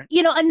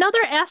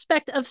 Another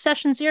aspect of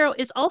session 0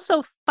 is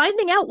also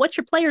finding out what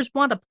your players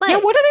want to play. Yeah,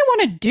 what do they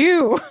want to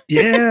do?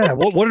 Yeah.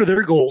 What are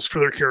their goals for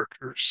their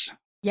characters?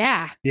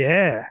 Yeah.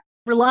 Yeah.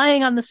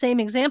 Relying on the same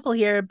example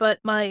here, but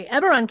my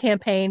Eberron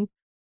campaign,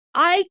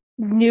 I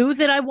knew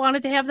that I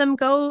wanted to have them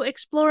go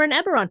explore in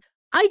Eberron.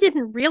 I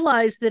didn't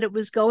realize that it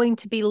was going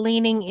to be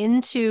leaning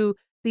into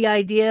the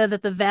idea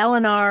that the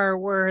Valinor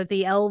were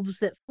the elves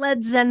that fled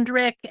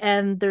Zendrick,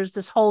 and there's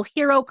this whole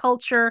hero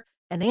culture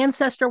and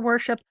ancestor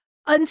worship,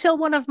 until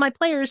one of my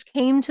players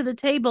came to the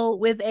table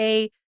with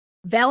a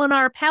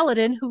Valinor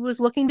paladin who was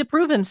looking to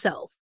prove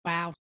himself.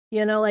 Wow.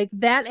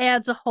 That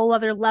adds a whole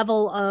other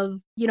level of,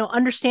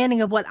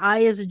 understanding of what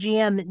I as a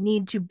GM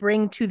need to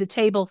bring to the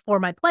table for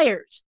my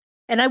players.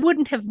 And I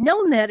wouldn't have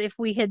known that if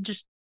we had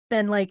just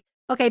been like,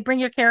 okay, bring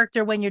your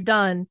character when you're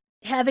done.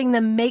 Having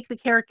them make the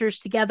characters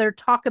together,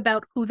 talk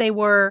about who they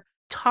were,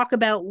 talk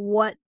about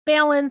what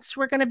balance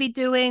we're going to be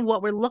doing,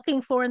 what we're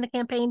looking for in the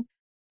campaign,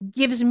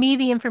 gives me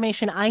the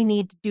information I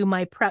need to do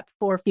my prep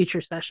for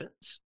future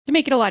sessions. To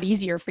make it a lot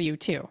easier for you,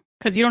 too,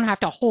 because you don't have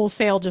to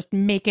wholesale just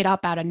make it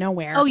up out of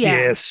nowhere. Oh, yeah.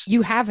 Yes.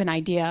 You have an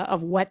idea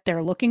of what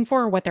they're looking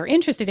for, what they're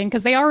interested in,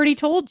 because they already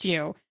told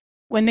you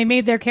when they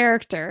made their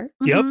character.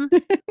 Yep.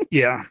 Mhm.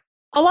 Yeah.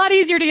 A lot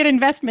easier to get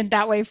investment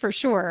that way, for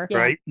sure. Yeah.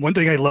 Right. One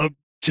thing I love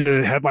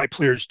to have my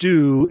players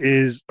do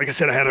is, like I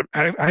said,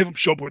 I have them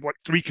show up with like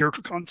 3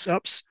 character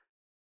concepts.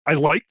 I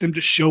like them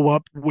to show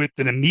up with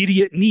an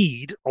immediate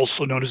need,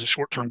 also known as a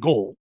short-term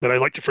goal, but I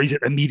like to phrase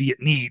it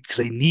immediate need because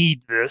they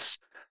need this,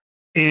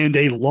 and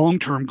a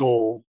long-term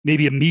goal,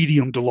 maybe a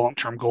medium to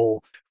long-term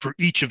goal for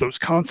each of those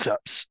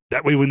concepts.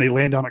 That way, when they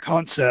land on a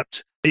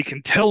concept, they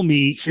can tell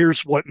me,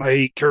 here's what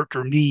my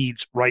character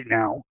needs right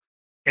now.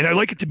 And I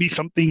like it to be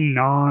something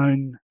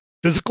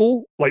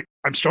non-physical, like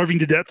I'm starving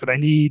to death and I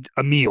need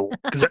a meal,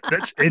 because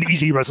that's an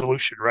easy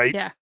resolution, right?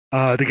 Yeah.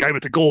 The guy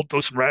with the gold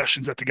throws some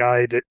rations at the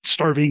guy that's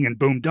starving and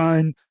boom,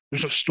 done.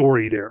 There's no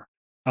story there.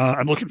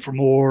 I'm looking for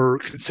more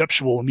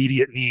conceptual,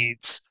 immediate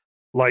needs.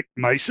 Like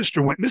my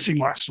sister went missing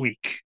last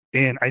week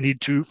and I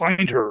need to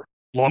find her.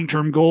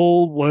 Long-term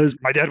goal was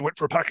my dad went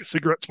for a pack of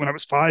cigarettes when I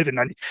was 5 and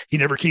then he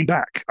never came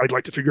back. I'd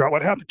like to figure out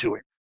what happened to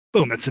him.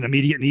 Boom, that's an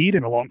immediate need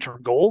and a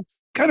long-term goal.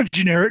 Kind of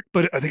generic,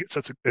 but I think it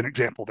sets an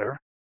example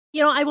there.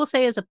 I will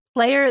say as a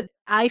player,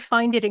 I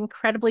find it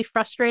incredibly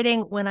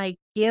frustrating when I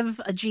give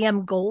a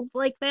GM gold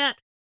like that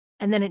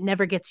and then it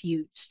never gets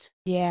used.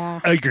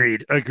 Yeah.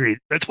 Agreed.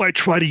 That's why I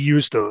try to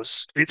use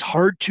those. It's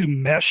hard to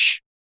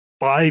mesh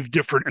 5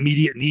 different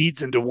immediate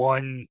needs into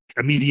one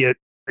immediate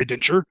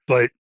adventure,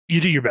 but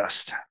you do your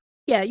best.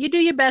 Yeah, you do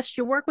your best.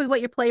 You work with what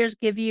your players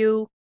give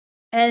you.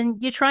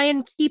 And you try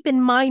and keep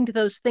in mind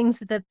those things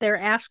that they're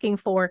asking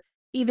for,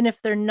 even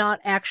if they're not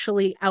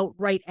actually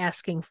outright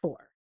asking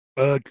for.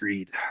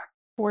 Agreed.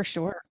 For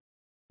sure.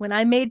 When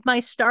I made my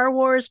Star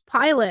Wars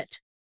pilot,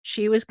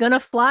 she was going to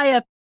fly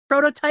a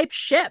prototype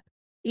ship,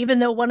 even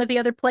though one of the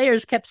other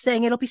players kept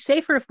saying it'll be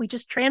safer if we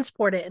just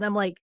transport it. And I'm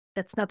like,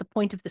 that's not the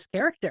point of this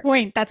character.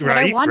 That's what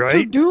I want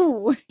to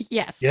do.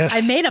 Yes.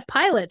 I made a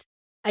pilot.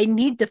 I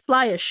need to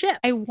fly a ship.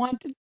 I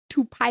want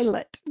to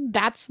pilot.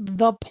 That's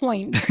the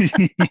point.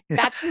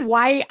 That's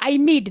why I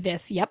made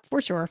this. Yep,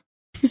 for sure.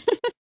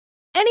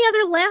 Any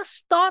other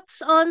last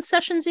thoughts on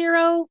Session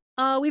Zero?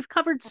 We've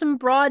covered some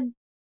broad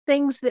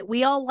things that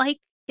we all like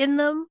in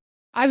them.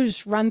 I would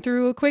just run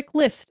through a quick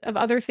list of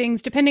other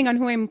things, depending on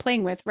who I'm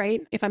playing with,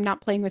 right? If I'm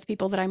not playing with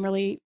people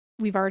that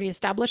we've already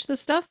established this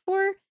stuff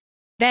for,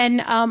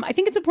 then I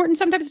think it's important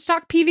sometimes to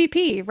talk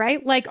PvP,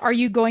 right? Like, are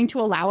you going to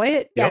allow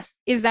it? Yes.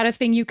 Is that a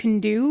thing you can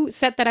do?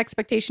 Set that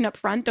expectation up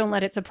front. Don't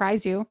let it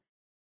surprise you.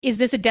 Is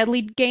this a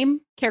deadly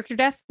game? Character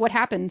death? What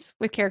happens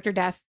with character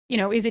death?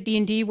 Is it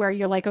D&D where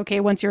you're like, okay,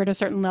 once you're at a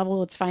certain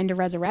level, it's fine to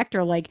resurrect?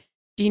 Or like,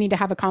 do you need to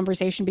have a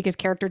conversation because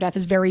character death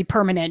is very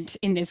permanent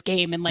in this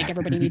game and like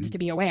everybody needs to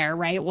be aware,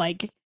 right?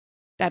 Like,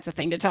 that's a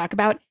thing to talk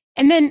about.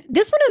 And then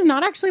this one is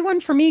not actually one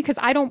for me because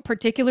I don't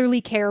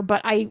particularly care,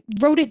 but I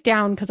wrote it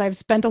down because I've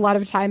spent a lot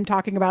of time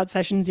talking about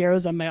Session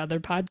Zeros on my other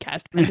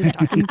podcast. I'm just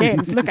talking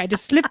games. Look, I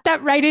just slipped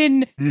that right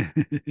in.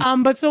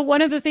 But so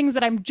one of the things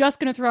that I'm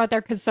just going to throw out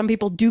there, because some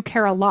people do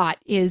care a lot,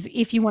 is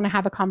if you want to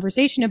have a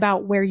conversation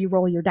about where you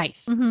roll your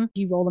dice. Mm-hmm.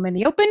 Do you roll them in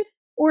the open?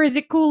 Or is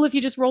it cool if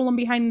you just roll them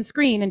behind the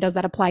screen? And does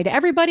that apply to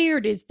everybody? Or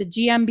is the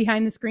GM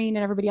behind the screen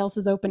and everybody else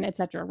is open,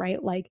 etc.,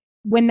 right? Like,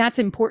 when that's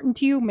important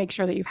to you, make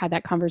sure that you've had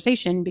that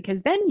conversation,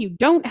 because then you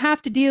don't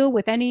have to deal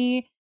with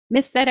any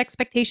misset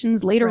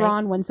expectations later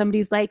on when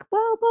somebody's like,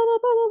 well, blah, blah,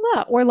 blah, blah,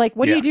 blah. Or like,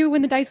 what do you do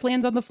when the dice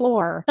lands on the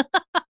floor?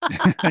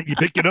 You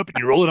pick it up and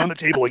you roll it on the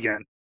table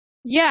again.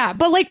 Yeah,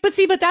 but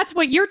that's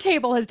what your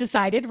table has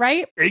decided,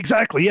 right?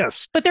 Exactly,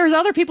 yes. But there's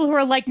other people who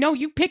are like, no,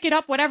 you pick it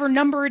up, whatever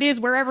number it is,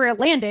 wherever it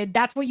landed,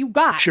 that's what you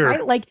got,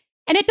 right? Like,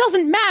 and it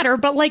doesn't matter,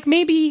 but like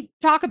maybe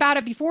talk about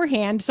it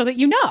beforehand so that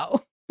you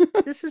know.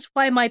 This is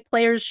why my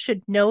players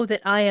should know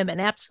that I am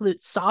an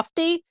absolute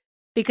softie,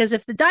 because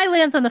if the die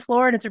lands on the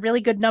floor and it's a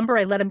really good number,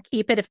 I let them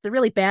keep it. If it's a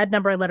really bad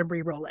number, I let them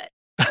re-roll it.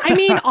 I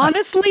mean,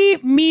 honestly,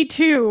 me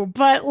too,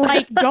 but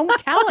like, don't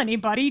tell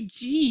anybody.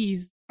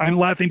 Jeez. I'm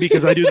laughing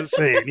because I do the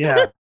same.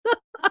 Yeah.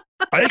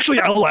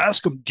 I'll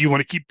ask them, do you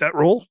want to keep that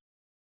roll?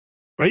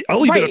 Right?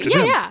 I'll leave it up to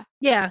them.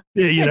 Yeah.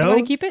 You know? Do you want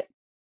to keep it?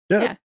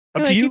 Yeah.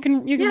 Up to you. You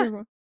can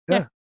re-roll.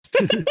 Yeah.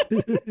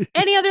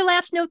 Any other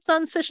last notes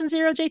on Session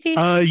Zero,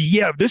 JT?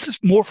 Yeah, this is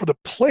more for the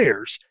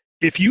players.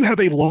 If you have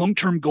a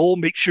long-term goal,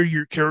 make sure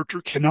your character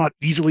cannot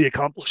easily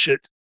accomplish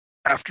it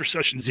after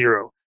Session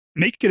Zero.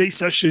 Make it a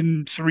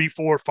Session 3,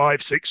 4,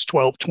 5, 6,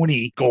 12,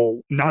 20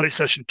 goal, not a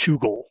Session 2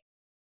 goal.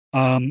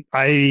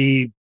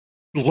 I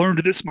learned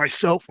this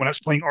myself when I was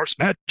playing Ars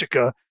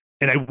Magica,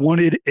 and I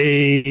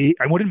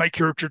wanted my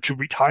character to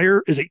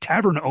retire as a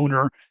tavern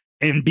owner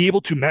and be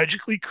able to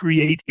magically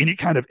create any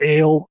kind of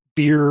ale,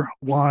 beer,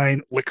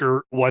 wine,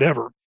 liquor,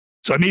 whatever.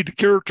 So I made the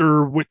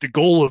character with the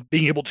goal of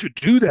being able to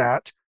do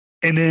that.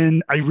 And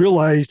then I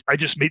realized I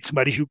just made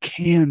somebody who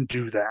can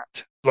do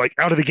that, like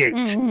out of the gate.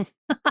 And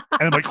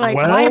I'm like, well,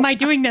 why am I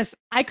doing this?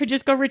 I could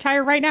just go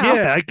retire right now.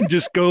 Yeah, I can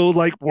just go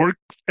like work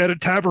at a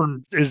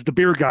tavern as the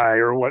beer guy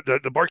or what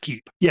the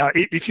barkeep. Yeah,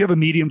 if you have a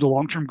medium to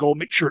long-term goal,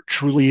 make sure it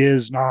truly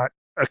is not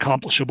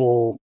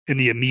accomplishable in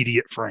the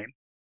immediate frame.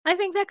 I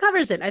think that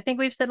covers it. I think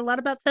we've said a lot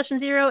about Session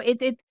Zero.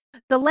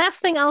 The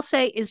last thing I'll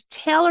say is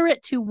tailor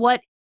it to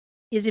what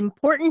is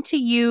important to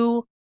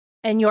you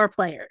and your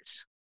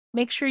players.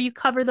 Make sure you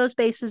cover those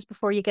bases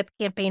before you get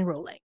the campaign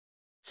rolling.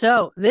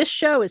 So this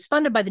show is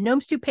funded by the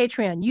Gnome Stew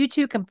Patreon. You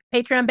too can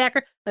Patreon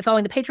backer by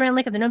following the Patreon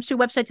link on the Gnome Stew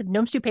website to the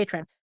Gnome Stew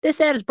Patreon. This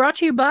ad is brought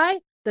to you by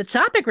the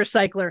Topic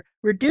Recycler.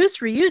 Reduce,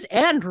 reuse,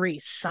 and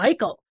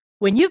recycle.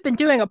 When you've been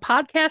doing a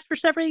podcast for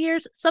several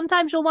years,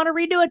 sometimes you'll want to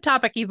redo a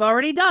topic you've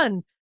already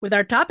done. With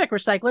our Topic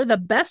Recycler, the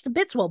best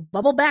bits will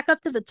bubble back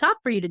up to the top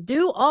for you to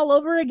do all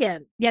over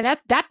again. Yeah,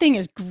 that thing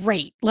is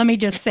great. Let me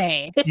just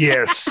say.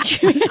 Yes.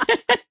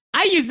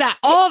 I use that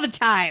all the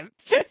time.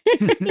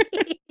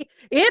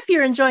 If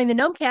you're enjoying the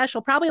GNOMECAST,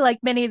 you'll probably like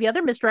many of the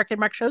other Misdirected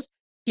Mark shows.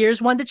 Here's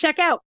one to check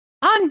out.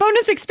 On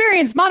Bonus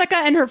Experience, Monica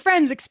and her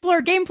friends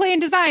explore gameplay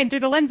and design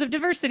through the lens of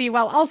diversity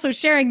while also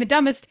sharing the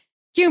dumbest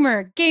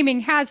humor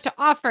gaming has to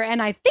offer.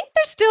 And I think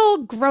they're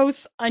still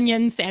gross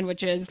onion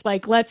sandwiches.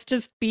 Like, let's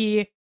just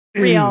be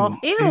real.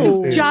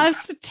 Ew. It's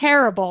just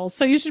terrible.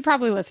 So you should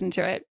probably listen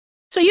to it.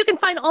 So you can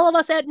find all of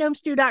us at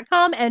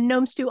gnomestew.com and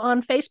gnomestew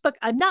on Facebook.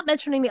 I'm not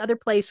mentioning the other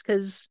place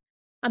because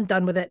I'm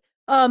done with it.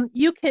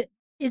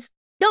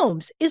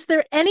 Gnomes, is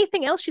there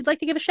anything else you'd like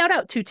to give a shout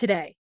out to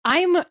today?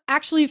 I'm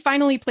actually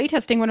finally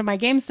playtesting one of my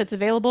games that's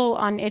available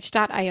on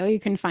itch.io. You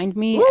can find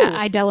me at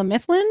Idella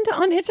Mythland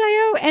on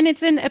itch.io, and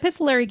it's an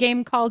epistolary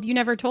game called You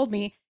Never Told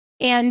Me.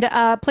 And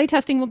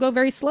playtesting will go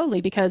very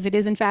slowly because it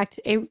is, in fact,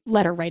 a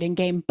letter writing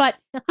game. But,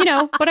 but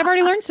I've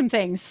already learned some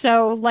things.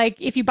 So, like,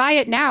 if you buy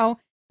it now,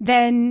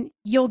 then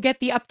you'll get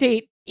the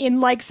update in,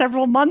 like,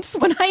 several months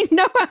when I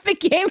know how the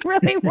game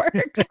really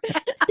works.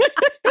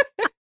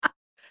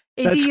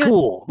 That's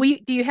cool.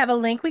 Do you have a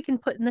link we can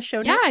put in the show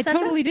notes? Yeah, I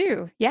totally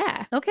do.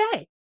 Yeah.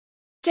 Okay.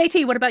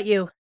 JT, what about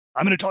you?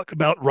 I'm going to talk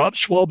about Rob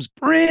Schwab's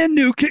brand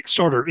new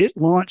Kickstarter. It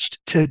launched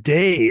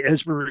today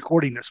as we're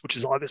recording this, which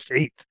is August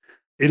 8th.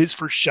 It is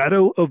for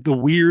Shadow of the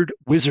Weird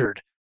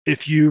Wizard.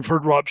 If you've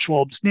heard Rob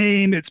Schwab's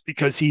name, it's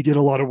because he did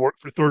a lot of work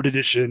for 3rd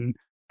edition.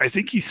 I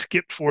think he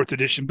skipped 4th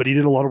edition, but he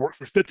did a lot of work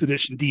for 5th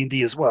edition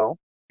D&D as well.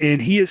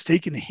 And he has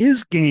taken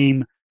his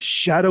game,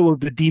 Shadow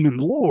of the Demon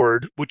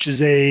Lord, which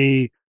is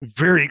a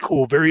very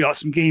cool, very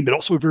awesome game, but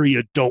also a very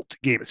adult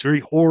game. It's very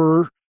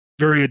horror,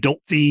 very adult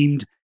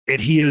themed, and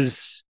he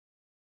has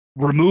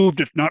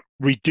removed, if not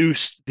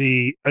reduced,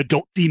 the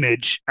adult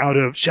themage out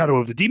of Shadow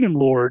of the Demon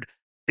Lord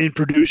and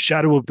produced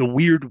Shadow of the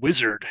Weird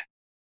Wizard.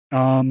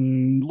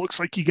 Looks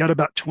like you got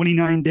about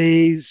 29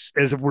 days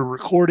as of we're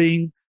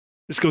recording.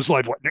 This goes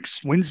live,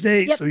 next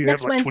Wednesday? Yep, so you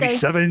have like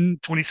 27,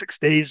 26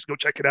 days to go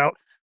check it out.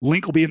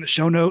 Link will be in the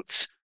show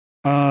notes.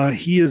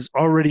 He is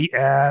already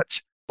at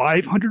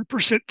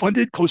 500%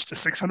 funded, close to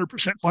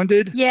 600%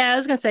 funded. Yeah, I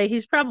was going to say,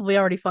 he's probably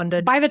already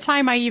funded. By the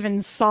time I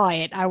even saw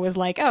it, I was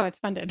like, oh, it's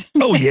funded.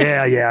 Oh,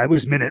 yeah. It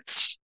was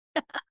minutes.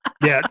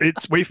 Yeah,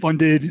 it's way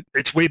funded.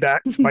 It's way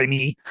backed by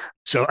me.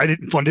 So I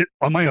didn't fund it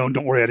on my own.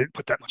 Don't worry, I didn't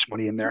put that much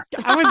money in there.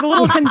 I was a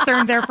little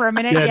concerned there for a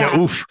minute. Yeah.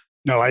 No, oof.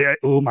 No,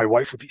 my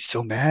wife would be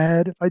so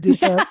mad if I did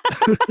that.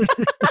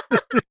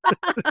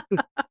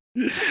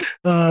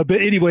 But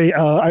anyway,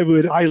 I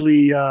would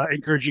highly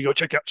encourage you to go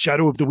check out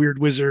Shadow of the Weird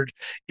Wizard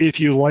if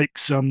you like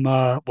some,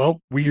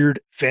 weird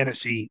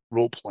fantasy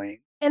role-playing.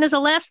 And as a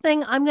last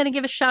thing, I'm going to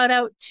give a shout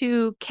out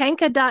to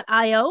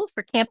Kanka.io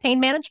for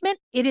campaign management.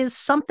 It is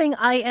something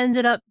I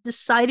ended up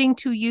deciding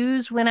to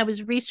use when I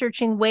was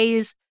researching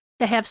ways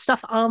to have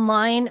stuff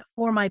online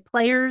for my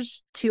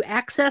players to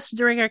access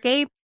during our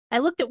game. I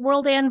looked at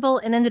World Anvil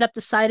and ended up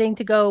deciding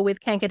to go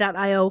with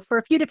Kanka.io for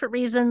a few different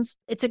reasons.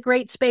 It's a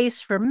great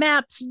space for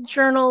maps,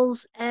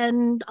 journals,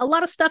 and a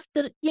lot of stuff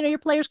that your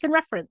players can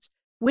reference,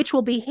 which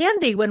will be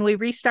handy when we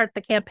restart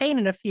the campaign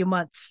in a few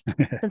months,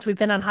 since we've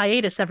been on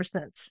hiatus ever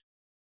since.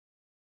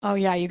 Oh,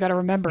 yeah, you got to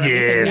remember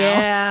everything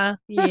now.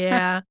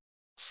 Yeah.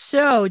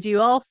 So, do you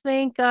all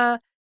think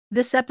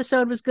this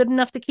episode was good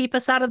enough to keep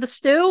us out of the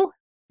stew?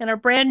 And our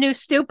brand new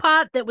stew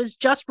pot that was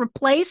just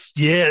replaced?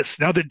 Yes,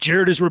 now that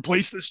Jared has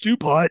replaced the stew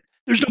pot,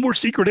 there's no more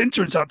secret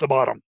entrance at the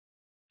bottom.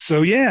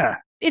 So, yeah.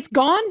 It's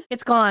gone?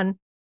 It's gone.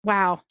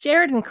 Wow.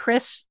 Jared and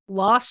Chris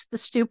lost the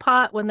stew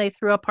pot when they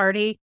threw a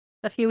party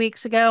a few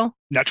weeks ago.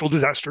 Natural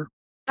disaster.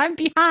 I'm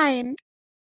behind.